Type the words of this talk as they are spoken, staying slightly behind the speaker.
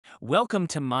Welcome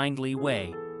to Mindly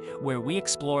Way, where we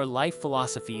explore life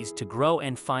philosophies to grow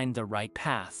and find the right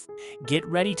path. Get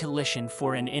ready to listen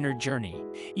for an inner journey.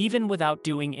 Even without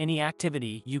doing any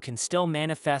activity, you can still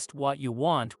manifest what you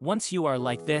want. Once you are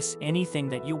like this, anything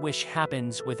that you wish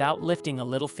happens without lifting a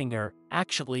little finger.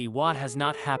 Actually, what has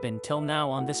not happened till now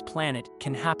on this planet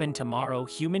can happen tomorrow.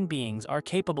 Human beings are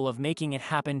capable of making it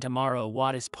happen tomorrow.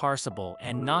 What is possible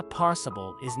and not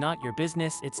possible is not your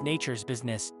business, it's nature's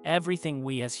business. Everything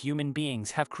we as human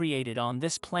beings have created on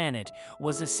this planet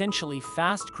was essentially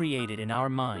fast created in our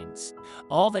minds.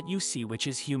 All that you see, which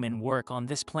is human work on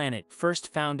this planet,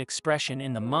 first found expression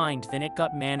in the mind, then it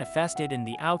got manifested in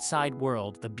the outside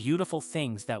world. The beautiful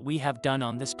things that we have done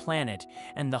on this planet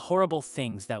and the horrible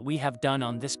things that we have done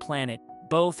on this planet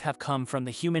both have come from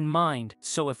the human mind.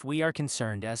 So if we are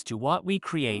concerned as to what we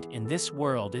create in this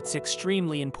world, it's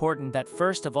extremely important that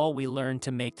first of all we learn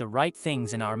to make the right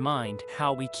things in our mind.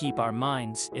 How we keep our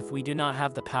minds. If we do not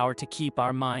have the power to keep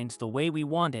our minds the way we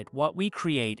want it, what we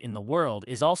create in the world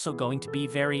is also going to be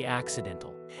very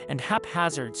accidental and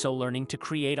haphazard. So learning to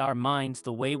create our minds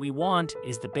the way we want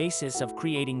is the basis of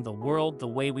creating the world the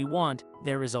way we want.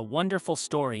 There is a wonderful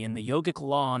story in the yogic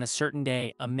law. On a certain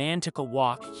day, a man took a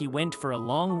walk. He went for a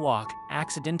long walk.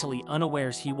 Accidentally,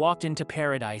 unawares, he walked into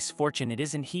paradise. Fortunate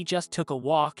isn't he just took a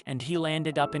walk and he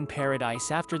landed up in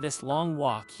paradise. After this long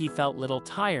walk, he felt little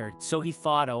tired, so he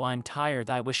thought, oh, I'm tired,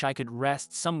 I wish I could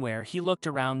rest somewhere. He looked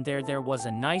around. There was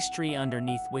a nice tree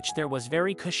underneath which there was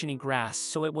very cushiony grass,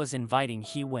 so it was inviting.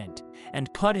 He went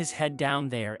and put his head down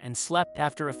there and slept.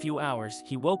 After a few hours,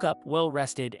 he woke up well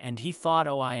rested and he thought,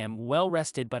 oh, I am well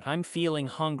rested, but I'm feeling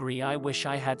hungry. I wish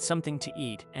I had something to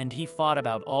eat. And he thought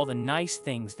about all the nice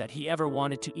things that he ever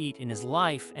wanted to eat in his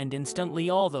life, and instantly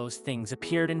all those things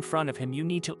appeared in front of him. You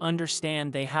need to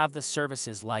understand they have the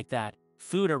services like that.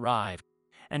 Food arrived,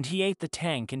 and he ate the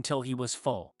tank until he was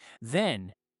full.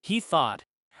 Then he thought,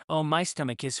 oh, my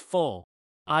stomach is full.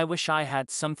 I wish I had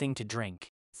something to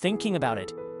drink. Thinking about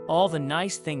it, all the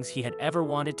nice things he had ever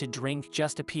wanted to drink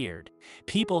just appeared.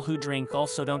 People who drink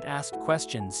also don't ask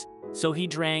questions, so he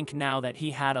drank now that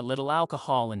he had a little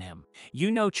alcohol in him.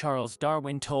 You know, Charles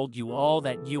Darwin told you all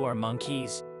that you are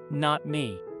monkeys, not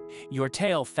me. Your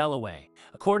tail fell away.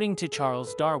 According to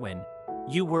Charles Darwin,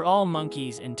 you were all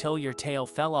monkeys until your tail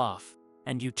fell off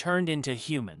and you turned into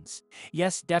humans.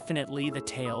 Yes, definitely the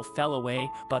tail fell away,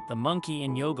 but the monkey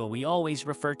in yoga we always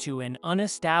refer to an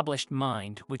unestablished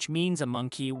mind, which means a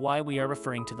monkey. Why we are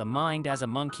referring to the mind as a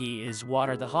monkey is what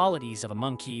are the qualities of a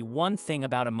monkey. One thing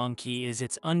about a monkey is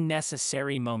its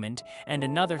unnecessary moment, and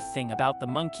another thing about the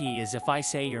monkey is if I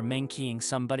say you're monkeying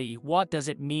somebody, what does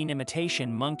it mean?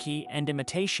 Imitation. Monkey and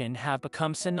imitation have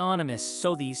become synonymous,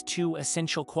 so these two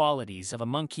essential qualities of a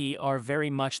monkey are very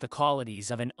much the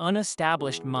qualities of an unestablished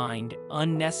mind.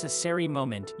 Unnecessary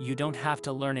moment, you don't have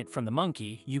to learn it from the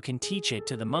monkey, you can teach it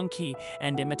to the monkey,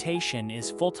 and imitation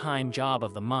is full-time job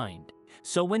of the mind.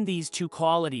 So when these two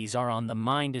qualities are on, the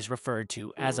mind is referred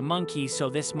to as a monkey. So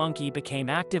this monkey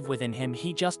became active within him.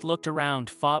 He just looked around,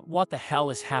 thought, what the hell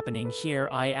is happening here?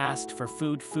 I asked for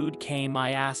food, food came.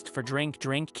 I asked for drink,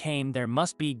 drink came. There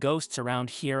must be ghosts around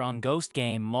here on Ghost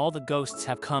Game. All the ghosts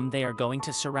have come. They are going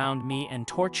to surround me and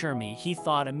torture me. He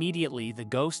thought immediately. The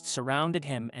ghosts surrounded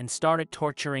him and started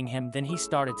torturing him. Then he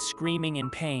started screaming in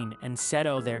pain and said,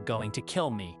 oh, they're going to kill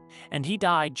me. And he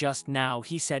died just now.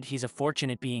 He said he's a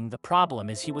fortunate being. The problem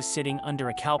is he was sitting under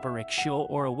a kalpariksha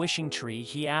or a wishing tree.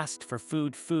 He asked for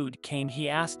food, food came. He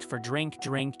asked for drink,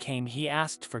 drink came. He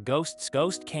asked for ghosts,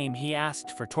 ghost came. He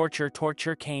asked for torture,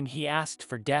 torture came. He asked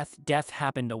for death, death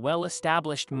happened. A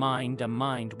well-established mind, a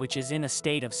mind which is in a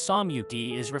state of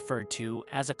samyukti, is referred to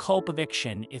as a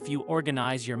kalpavikshan. If you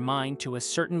organize your mind to a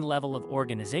certain level of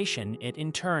organization, it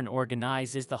in turn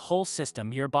organizes the whole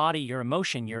system, your body, your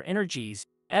emotion, your energies.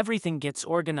 Everything gets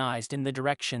organized in the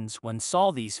directions. Once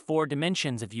all these four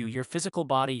dimensions of you, your physical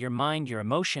body, your mind, your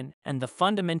emotion, and the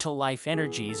fundamental life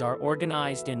energies are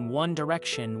organized in one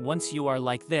direction. Once you are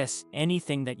like this,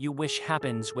 anything that you wish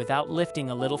happens without lifting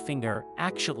a little finger.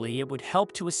 Actually, it would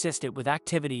help to assist it with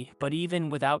activity, but even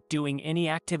without doing any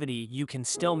activity, you can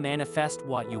still manifest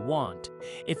what you want.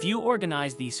 If you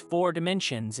organize these four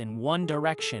dimensions in one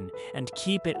direction and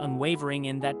keep it unwavering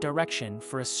in that direction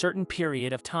for a certain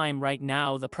period of time. Right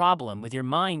now, the problem with your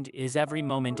mind is every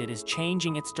moment it is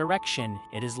changing its direction.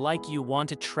 It is like you want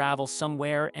to travel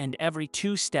somewhere, and every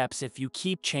 2 steps, if you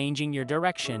keep changing your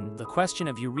direction, the question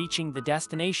of you reaching the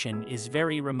destination is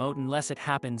very remote unless it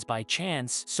happens by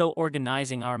chance. So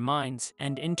organizing our minds,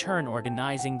 and in turn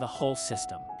organizing the whole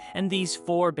system, and these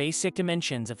 4 basic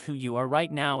dimensions of who you are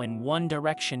right now in one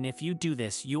direction. If you do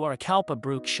this, you are a Kalpa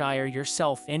Brookshire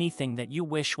yourself. Anything that you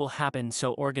wish will happen.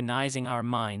 So organizing our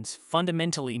minds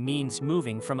fundamentally means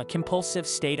moving from a compulsive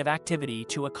state of activity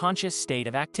to a conscious state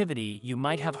of activity. You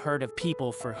might have heard of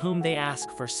people for whom they ask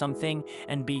for something,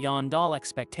 and beyond all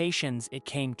expectations, it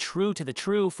came true to the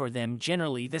true for them.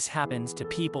 Generally, this happens to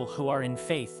people who are in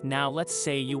faith. Now, let's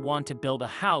say you want to build a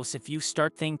house. If you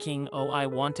start thinking, oh, I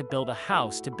want to build a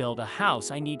house. To build a house,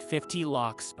 I need 50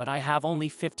 locks, but I have only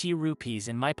 50 rupees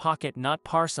in my pocket. Not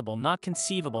possible, not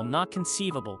conceivable, not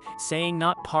conceivable. Saying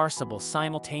not possible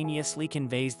simultaneously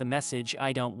conveys the message,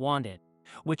 I don't want it.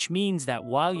 Which means that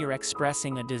while you're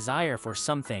expressing a desire for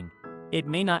something, it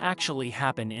may not actually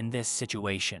happen in this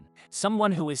situation.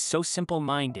 Someone who is so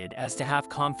simple-minded as to have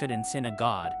confidence in a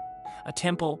god, a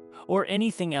temple, or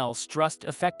anything else just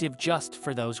effective just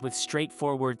for those with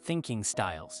straightforward thinking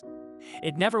styles.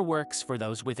 It never works for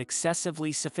those with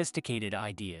excessively sophisticated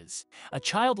ideas. A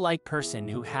childlike person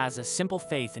who has a simple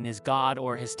faith in his god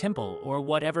or his temple or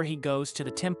whatever, he goes to the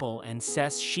temple and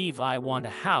says, Shiva, I want a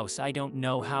house. I don't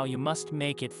know how. You must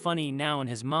make it funny. Now in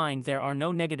his mind there are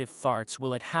no negative thoughts.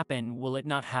 Will it happen? Will it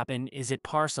not happen? Is it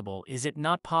possible? Is it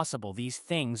not possible? These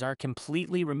things are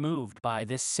completely removed by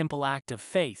this simple act of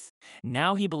faith.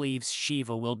 Now he believes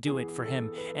Shiva will do it for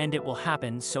him, and it will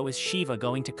happen. So is Shiva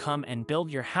going to come and build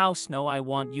your house? No, I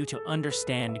want you to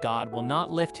understand, God will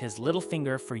not lift his little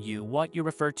finger for you. What you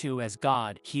refer to as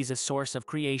God, he's a source of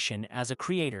creation. As a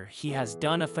creator, he has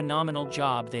done a phenomenal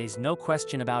job. There's no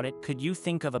question about it. Could you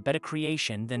think of a better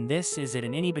creation than this? Is it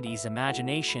in anybody's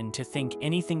imagination to think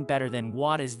anything better than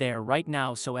what is there right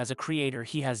now? So as a creator,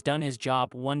 he has done his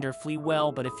job wonderfully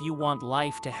well. But if you want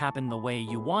life to happen the way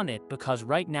you want it, because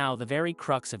right now the very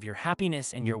crux of your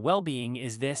happiness and your well-being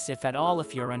is this: if at all,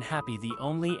 if you're unhappy, the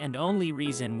only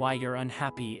reason why you're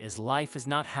unhappy is life is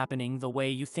not happening the way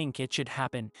you think it should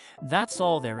happen. That's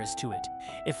all there is to it.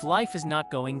 If life is not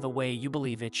going the way you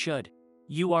believe it should,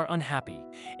 you are unhappy.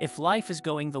 If life is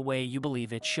going the way you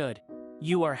believe it should,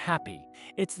 you are happy.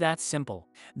 It's that simple.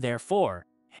 Therefore,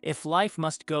 if life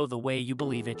must go the way you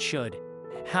believe it should,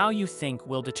 how you think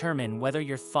will determine whether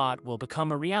your thought will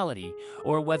become a reality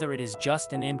or whether it is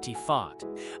just an empty thought.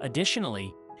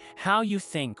 Additionally, how you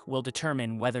think will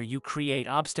determine whether you create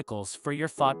obstacles for your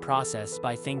thought process.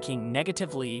 By thinking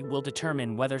negatively will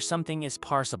determine whether something is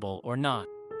possible or not,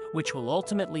 which will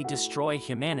ultimately destroy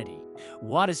humanity.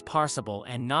 What is possible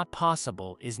and not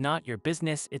possible is not your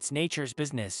business, it's nature's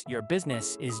business. Your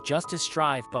business is just to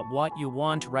strive but what you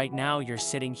want right now. You're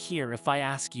sitting here. If I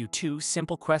ask you 2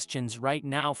 simple questions right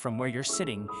now from where you're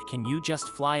sitting, can you just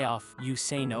fly off? You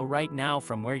say no. Right now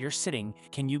from where you're sitting,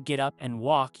 can you get up and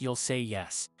walk? You'll say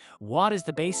yes. What is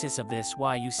the basis of this?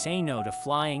 Why you say no to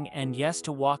flying and yes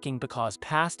to walking? Because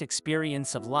past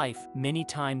experience of life, many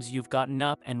times you've gotten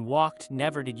up and walked,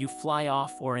 never did you fly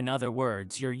off. Or in other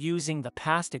words, you're using the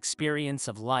past experience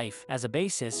of life as a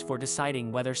basis for deciding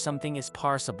whether something is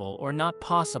possible or not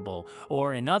possible.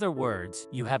 Or in other words,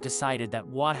 you have decided that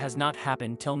what has not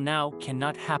happened till now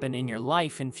cannot happen in your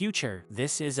life in future.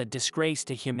 This is a disgrace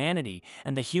to humanity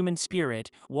and the human spirit.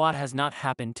 What has not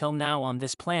happened till now on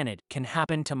this planet can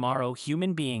happen tomorrow.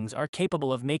 Human beings are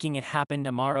capable of making it happen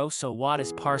tomorrow. So what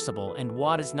is possible and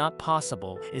what is not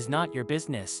possible is not your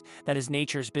business. That is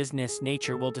nature's business.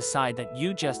 Nature will decide that.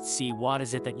 You just see what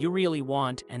is it that you really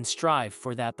want and strive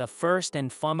for that. The first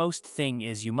and foremost thing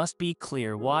is you must be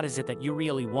clear what is it that you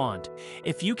really want.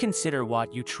 If you consider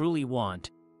what you truly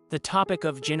want, the topic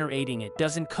of generating it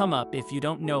doesn't come up. If you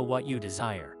don't know what you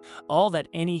desire, all that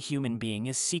any human being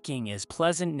is seeking is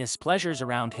pleasantness, pleasures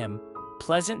around him,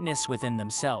 pleasantness within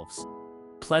themselves,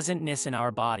 pleasantness in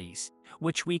our bodies,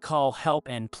 which we call help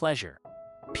and pleasure,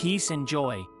 peace and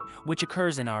joy, which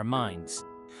occurs in our minds,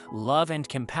 love and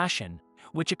compassion,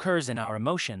 which occurs in our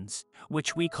emotions,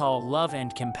 which we call love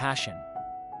and compassion,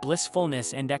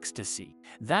 blissfulness and ecstasy.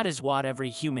 That is what every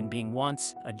human being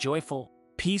wants: a joyful,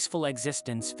 peaceful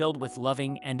existence filled with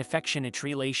loving and affectionate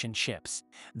relationships.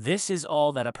 This is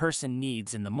all that a person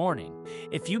needs in the morning.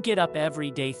 If you get up every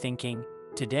day thinking,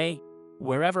 today,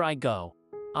 wherever I go,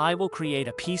 I will create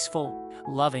a peaceful,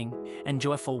 loving, and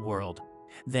joyful world,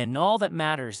 then all that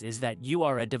matters is that you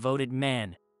are a devoted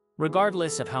man,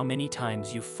 Regardless of how many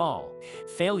times you fall,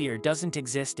 failure doesn't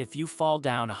exist if you fall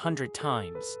down 100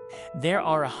 times. There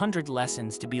are 100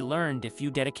 lessons to be learned if you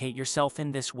dedicate yourself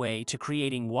in this way to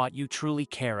creating what you truly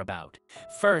care about.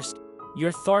 First,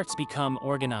 your thoughts become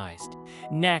organized.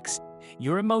 Next,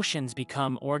 your emotions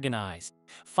become organized.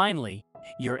 Finally,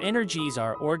 your energies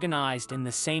are organized in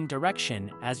the same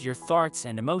direction as your thoughts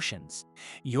and emotions.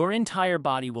 Your entire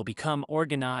body will become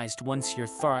organized once your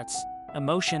thoughts,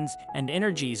 emotions, and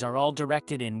energies are all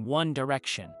directed in one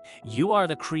direction. You are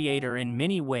the creator in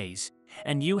many ways,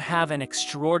 and you have an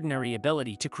extraordinary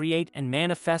ability to create and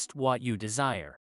manifest what you desire.